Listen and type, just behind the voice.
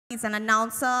He's an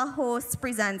announcer, host,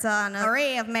 presenter, and an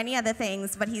array of many other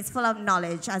things, but he's full of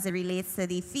knowledge as it relates to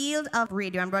the field of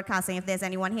radio and broadcasting, if there's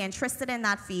anyone here interested in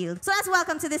that field. So let's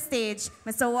welcome to the stage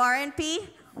Mr. Warren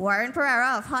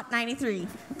Pereira of Hott 93.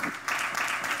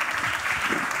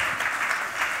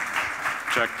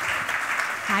 Check.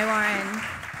 Hi, Warren.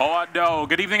 How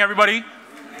good evening, everybody.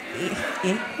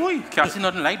 Boy, can't see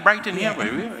nothing light bright in here,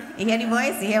 baby. You hear the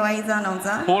voice? You hear why he's an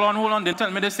announcer? Hold on. Don't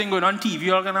tell me this thing going on TV.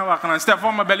 You're gonna walk and step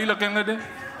on my belly looking like this.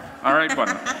 All right,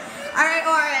 partner. All right,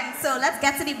 Warren. So let's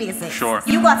get to the basics. Sure.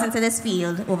 You got into this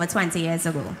field over 20 years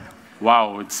ago.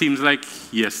 Wow, it seems like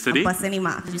yesterday.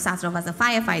 You started off as a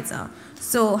firefighter.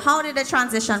 So how did the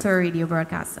transition to a radio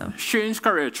broadcaster? Strange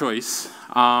career choice.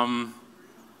 10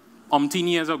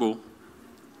 years ago,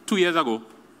 2 years ago.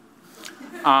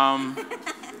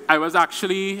 I was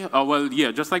actually,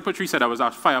 just like Patrice said, I was a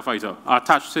firefighter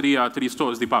attached to the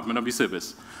stores department of the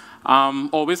service.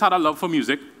 Always had a love for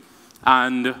music,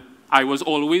 and I was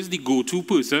always the go-to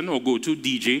person or go-to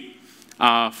DJ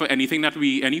for anything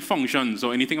any functions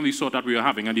or anything of the sort that we were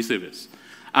having at the service.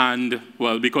 And,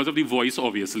 well, because of the voice,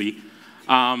 obviously,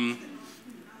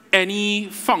 any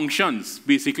functions,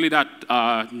 basically,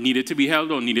 that needed to be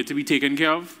held or needed to be taken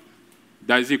care of,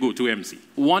 that is your go-to MC.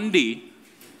 One day,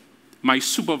 my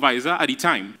supervisor at the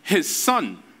time, his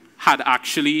son had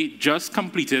actually just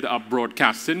completed a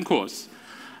broadcasting course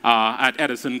at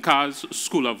Edison Carr's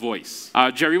School of Voice.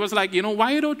 Jerry was like, you know,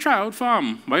 why you don't try out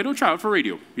for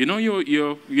radio? You know,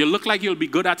 you look like you'll be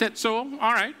good at it. So,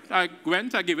 all right, I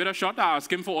gave it a shot. I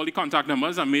asked him for all the contact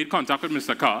numbers. I made contact with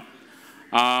Mr. Carr.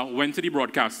 Went to the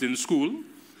broadcasting school,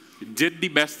 did the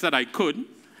best that I could,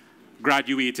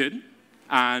 graduated,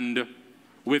 and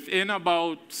within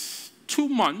about 2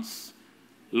 months,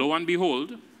 lo and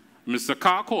behold, Mr.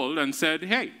 Carr called and said,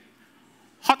 hey,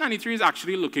 Hott 93 is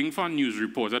actually looking for a news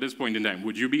report at this point in time.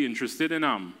 Would you be interested in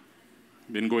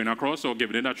going across or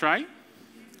giving it a try?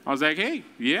 I was like, hey,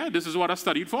 yeah, this is what I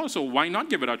studied for, so why not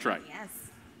give it a try? Yes.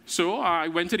 So I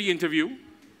went to the interview,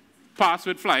 passed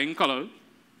with flying colors,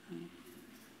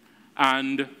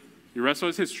 and the rest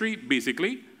was history,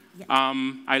 basically. Yeah.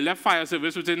 I left fire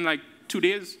service within like 2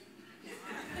 days.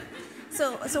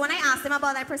 So when I asked him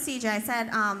about that procedure, I said,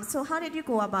 so how did you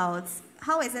go about,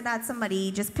 how is it that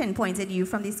somebody just pinpointed you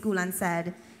from the school and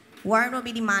said, Warren will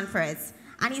be the man for it?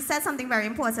 And he said something very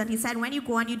important. He said, when you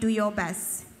go and you do your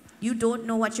best, you don't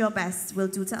know what your best will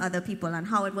do to other people and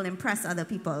how it will impress other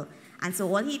people. And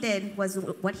so all he did was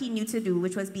what he knew to do,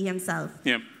 which was be himself.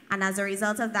 Yeah. And as a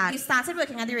result of that, you started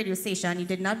working at the radio station. You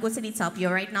did not go to the top.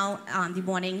 You're right now the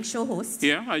morning show host.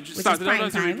 Yeah, I just started out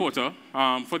as a reporter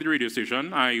for the radio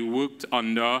station. I worked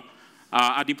under,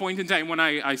 at the point in time when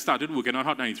I started working on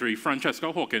Hott 93,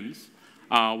 Francesca Hawkins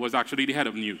was actually the head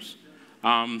of news.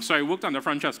 So I worked under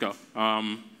Francesca.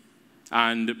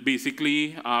 And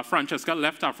basically, Francesca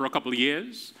left after a couple of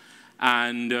years.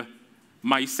 And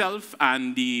myself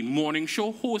and the morning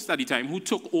show host at the time, who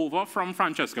took over from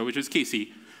Francesca, which is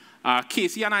Casey,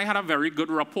 Casey and I had a very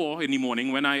good rapport in the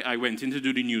morning when I went in to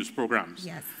do the news programs.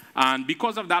 Yes. And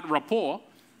because of that rapport,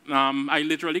 I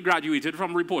literally graduated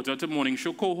from reporter to morning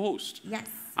show co-host. Yes.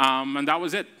 And that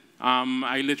was it.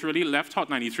 I literally left Hott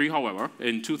 93, however,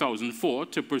 in 2004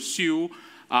 to pursue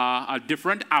a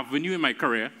different avenue in my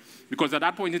career, because at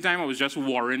that point in time, I was just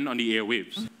Warren on the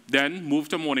airwaves. Then moved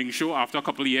to morning show after a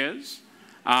couple of years.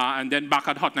 And then back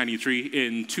at Hott 93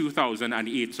 in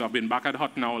 2008. So I've been back at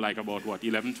Hott now like about,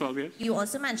 11, 12 years? You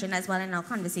also mentioned as well in our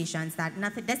conversations that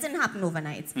this didn't happen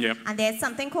overnight. Yeah. And there's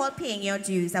something called paying your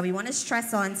dues that we want to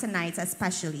stress on tonight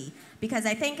especially. Because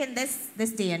I think in this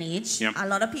day and age, a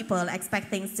lot of people expect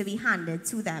things to be handed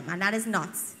to them. And that is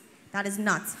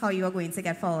not how you are going to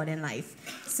get forward in life.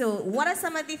 So what are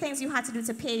some of the things you had to do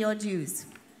to pay your dues?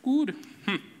 Good.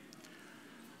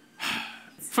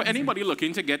 For anybody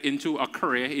looking to get into a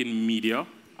career in media,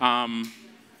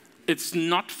 it's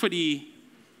not for the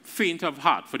faint of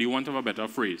heart, for the want of a better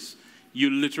phrase. You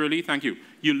literally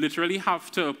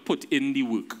have to put in the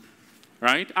work,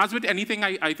 right? As with anything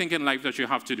I think in life that you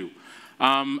have to do.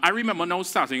 I remember now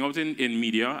starting out in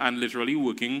media and literally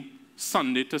working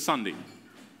Sunday to Sunday.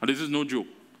 And this is no joke.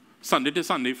 Sunday to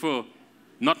Sunday for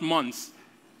not months,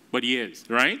 but years,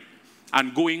 right?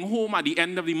 And going home at the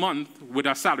end of the month with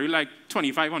a salary like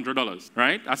 $2,500,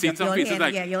 right? I've seen some places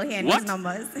like, you'll hear what? These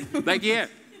numbers. Like, yeah,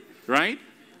 right?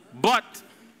 But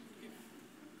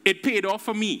it paid off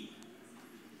for me,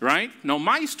 right? Now,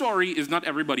 my story is not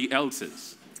everybody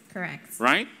else's. Correct.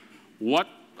 Right? What,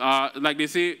 like they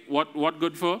say, what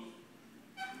good for?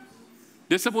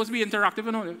 They're supposed to be interactive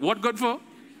and all that. What good for?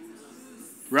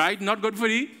 Right? Not good for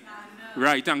the?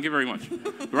 Right, thank you very much.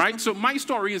 Right? So my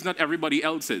story is not everybody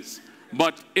else's.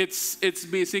 But it's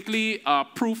basically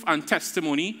proof and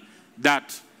testimony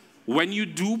that when you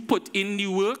do put in the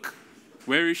work,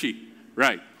 where is she?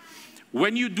 Right.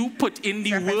 When you do put in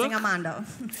the work, Amanda.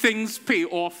 things pay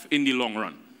off in the long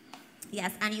run.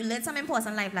 Yes, and you learned some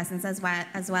important life lessons as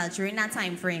well during that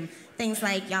time frame. Things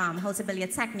like how to build your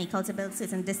technique, how to build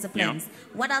certain disciplines.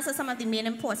 Yeah. What else are some of the main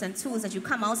important tools that you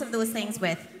come out of those things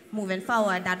with moving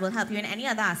forward that will help you in any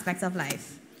other aspects of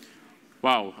life?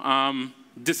 Wow.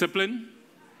 Discipline.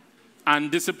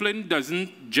 And discipline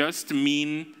doesn't just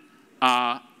mean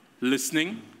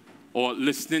listening or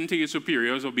listening to your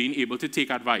superiors or being able to take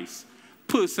advice.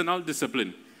 Personal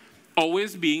discipline.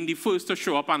 Always being the first to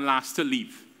show up and last to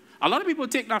leave. A lot of people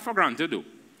take that for granted, though,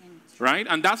 right?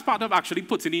 And that's part of actually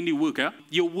putting in the work.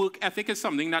 Your work ethic is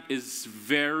something that is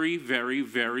very, very,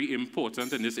 very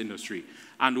important in this industry.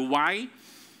 And why?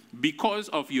 Because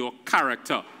of your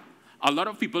character. A lot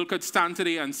of people could stand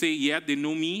today and say, yeah, they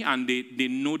know me and they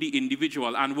know the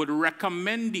individual and would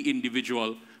recommend the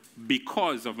individual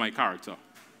because of my character.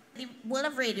 The world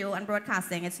of radio and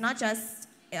broadcasting, it's not just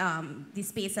the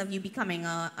space of you becoming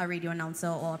a radio announcer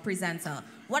or a presenter.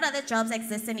 What other jobs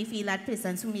exist in the field that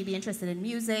persons who may be interested in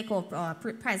music or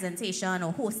presentation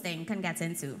or hosting can get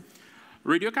into?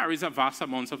 Radio carries a vast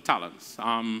amount of talents.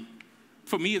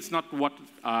 For me, it's not what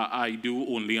I do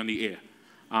only on the air.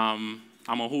 I'm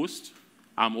a host.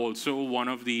 I'm also one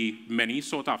of the many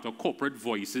sought-after corporate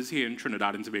voices here in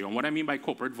Trinidad and Tobago. And what I mean by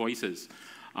corporate voices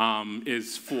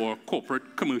is for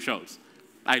corporate commercials.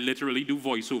 I literally do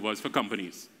voiceovers for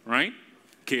companies, right?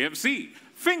 KFC,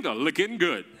 finger licking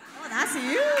good. Oh, that's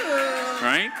you.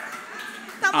 Right?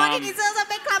 Come on, you deserve a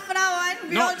big clap for that one.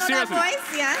 We all know seriously. That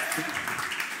voice, yes.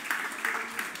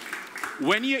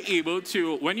 When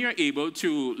you're able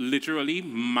to literally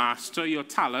master your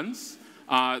talents,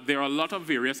 there are a lot of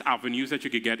various avenues that you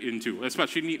could get into,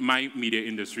 especially in my media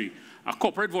industry.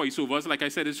 Corporate voiceovers, like I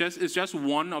said, is just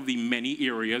one of the many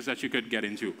areas that you could get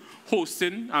into.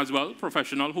 Hosting as well,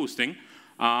 professional hosting.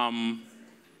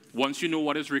 Once you know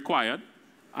what is required,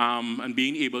 and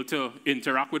being able to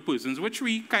interact with persons, which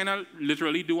we kind of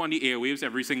literally do on the airwaves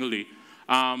every single day.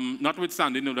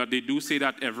 Notwithstanding that they do say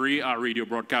that every radio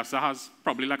broadcaster has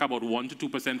probably like about 1 to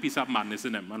 2% piece of madness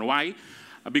in them. And why?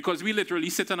 Because we literally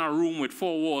sit in a room with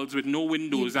 4 walls with no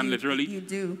windows and literally... You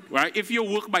do. Right? If you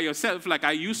work by yourself, like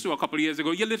I used to a couple of years ago,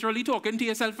 you're literally talking to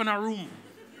yourself in a room.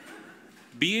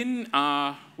 When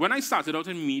I started out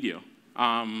in media,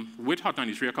 with Hott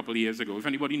 93 a couple of years ago, if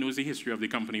anybody knows the history of the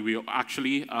company, we were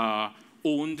actually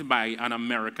owned by an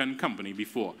American company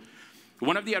before.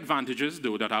 One of the advantages,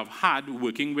 though, that I've had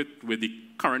working with the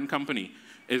current company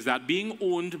is that being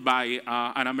owned by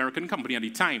an American company at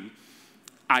the time,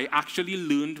 I actually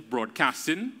learned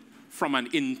broadcasting from an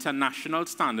international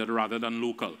standard rather than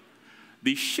local.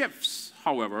 The shifts,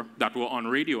 however, that were on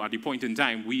radio at the point in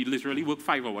time, we literally worked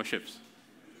 5-hour shifts.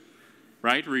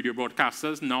 Right? Radio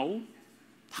broadcasters now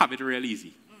have it real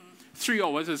easy. 3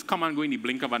 hours is come and go in the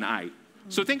blink of an eye.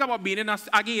 So think about being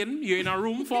you're in a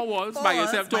room, 4 walls, by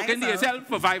yourself, talking to yourself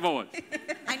for 5 hours.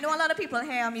 I know a lot of people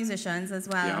here are musicians as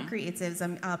well, creatives,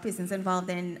 and persons involved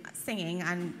in singing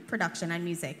and production and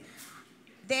music.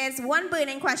 There's one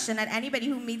burning question that anybody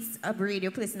who meets a radio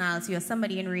personality or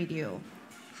somebody in radio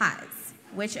has,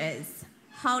 which is,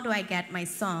 how do I get my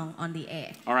song on the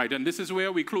air? All right, and this is where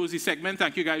we close the segment.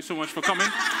 Thank you guys so much for coming.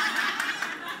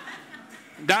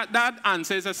 That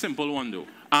answer is a simple one, though.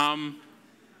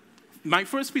 My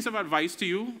first piece of advice to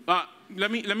you,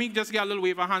 let me just get a little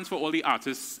wave of hands for all the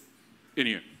artists in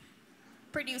here.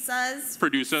 Producers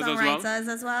songwriters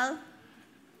as well.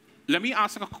 Let me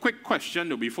ask a quick question,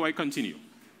 though, before I continue.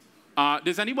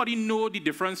 Does anybody know the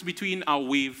difference between a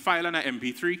WAV file and an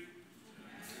MP3?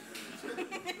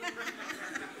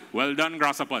 Well done,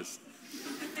 grasshoppers.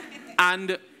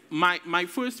 And my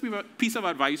first piece of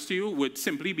advice to you would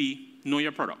simply be, know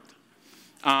your product.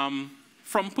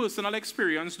 From personal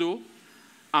experience, though,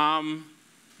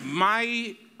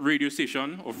 my radio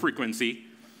station or frequency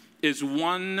is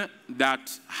one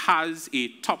that has a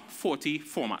top 40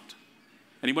 format.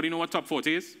 Anybody know what top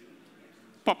 40 is?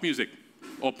 Pop music,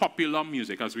 or popular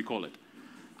music, as we call it.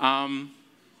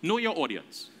 Know your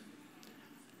audience.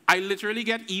 I literally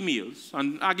get emails,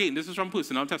 and again, this is from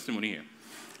personal testimony here.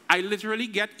 I literally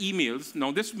get emails.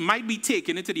 Now, this might be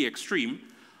taking it to the extreme,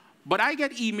 but I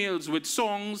get emails with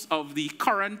songs of the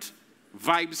current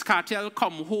Vibes Cartel,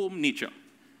 Come Home nature.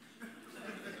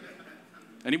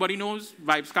 Anybody knows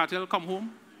Vibes Cartel, Come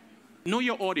Home? Know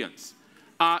your audience.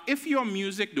 If your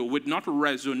music, though, would not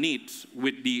resonate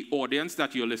with the audience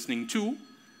that you're listening to,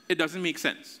 it doesn't make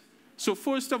sense. So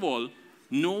first of all,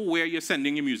 know where you're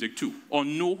sending your music to, or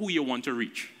know who you want to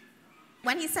reach.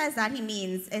 When he says that, he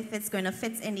means if it's going to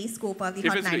fit in the scope of the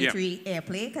Hott 93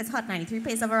 airplay, because Hott 93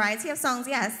 plays a variety of songs,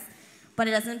 yes, but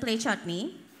it doesn't play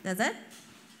chutney, does it?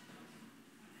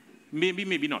 Maybe,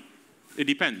 maybe not. It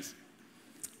depends.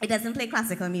 It doesn't play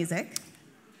classical music?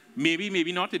 Maybe,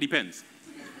 maybe not. It depends.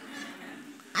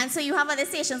 And so you have other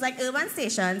stations, like urban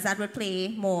stations, that would play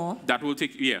more? That will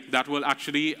take, that will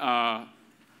actually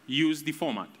use the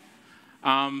format.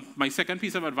 My second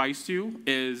piece of advice to you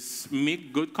is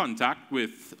make good contact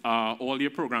with all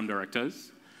your program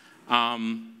directors.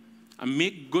 And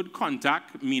make good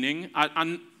contact, meaning,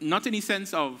 and not in the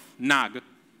sense of nag,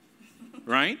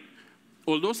 right?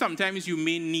 Although sometimes you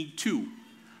may need to,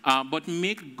 but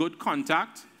make good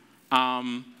contact.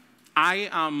 I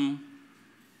am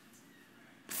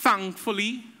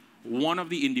thankfully one of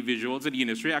the individuals in the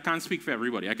industry. I can't speak for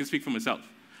everybody. I can speak for myself.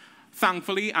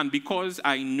 Thankfully, and because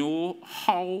I know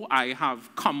how I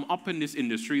have come up in this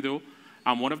industry, though,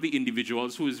 I'm one of the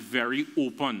individuals who is very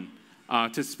open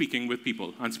to speaking with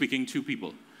people and speaking to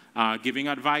people, giving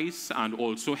advice and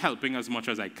also helping as much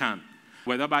as I can.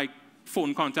 Whether by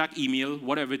phone contact, email,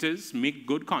 whatever it is, make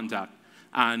good contact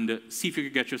and see if you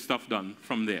can get your stuff done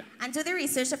from there. And do the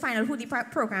research to find out who the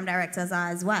program directors are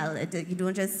as well. You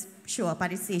don't just show up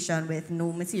at the station with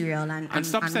no material and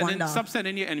stop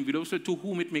sending your envelopes to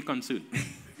whom it may concern.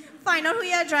 Find out who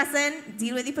you're addressing,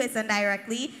 deal with the person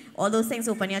directly. All those things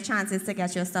open your chances to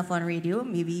get your stuff on radio,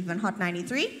 maybe even Hott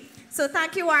 93. So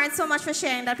thank you, Warren, so much for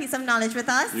sharing that piece of knowledge with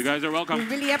us. You guys are welcome. We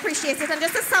really appreciate it. And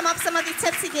just to sum up some of the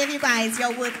tips he gave you guys,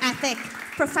 your work ethic,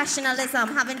 professionalism,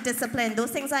 having discipline,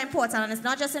 those things are important. And it's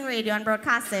not just in radio and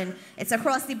broadcasting. It's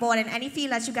across the board in any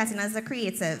field that you get in as a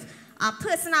creative.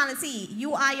 Personality,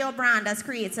 you are your brand as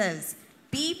creatives.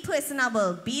 Be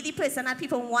personable. Be the person that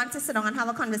people want to sit down and have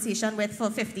a conversation with for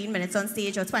 15 minutes on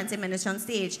stage or 20 minutes on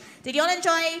stage. Did you all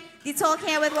enjoy the talk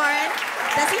here with Warren?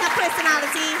 Does he have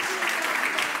personality?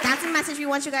 That's the message we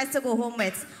want you guys to go home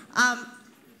with.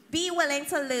 Be willing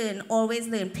to learn, always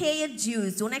learn. Pay your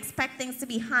dues. Don't expect things to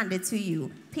be handed to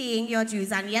you. Paying your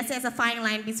dues. And yes, there's a fine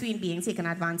line between being taken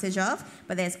advantage of,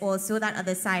 but there's also that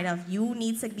other side of you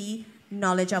need to be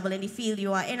knowledgeable in the field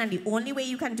you are in, and the only way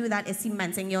you can do that is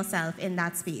cementing yourself in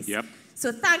that space. Yep.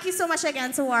 So thank you so much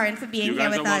again to Warren for being here with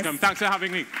us. You guys are welcome. Thanks for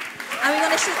having me. And we're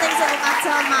going to shoot things over back to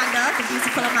Amanda, the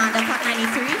beautiful Amanda, Hott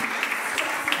 93,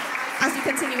 as we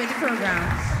continue with the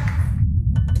program.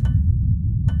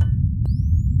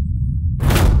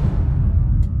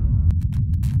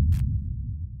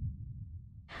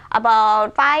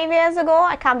 About 5 years ago,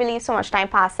 I can't believe so much time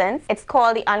passed since. It's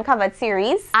called the Uncovered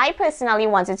series. I personally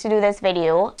wanted to do this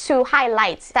video to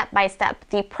highlight step by step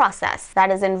the process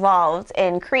that is involved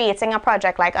in creating a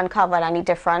project like Uncovered and the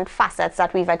different facets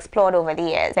that we've explored over the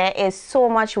years. There is so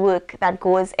much work that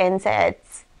goes into it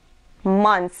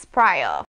months prior.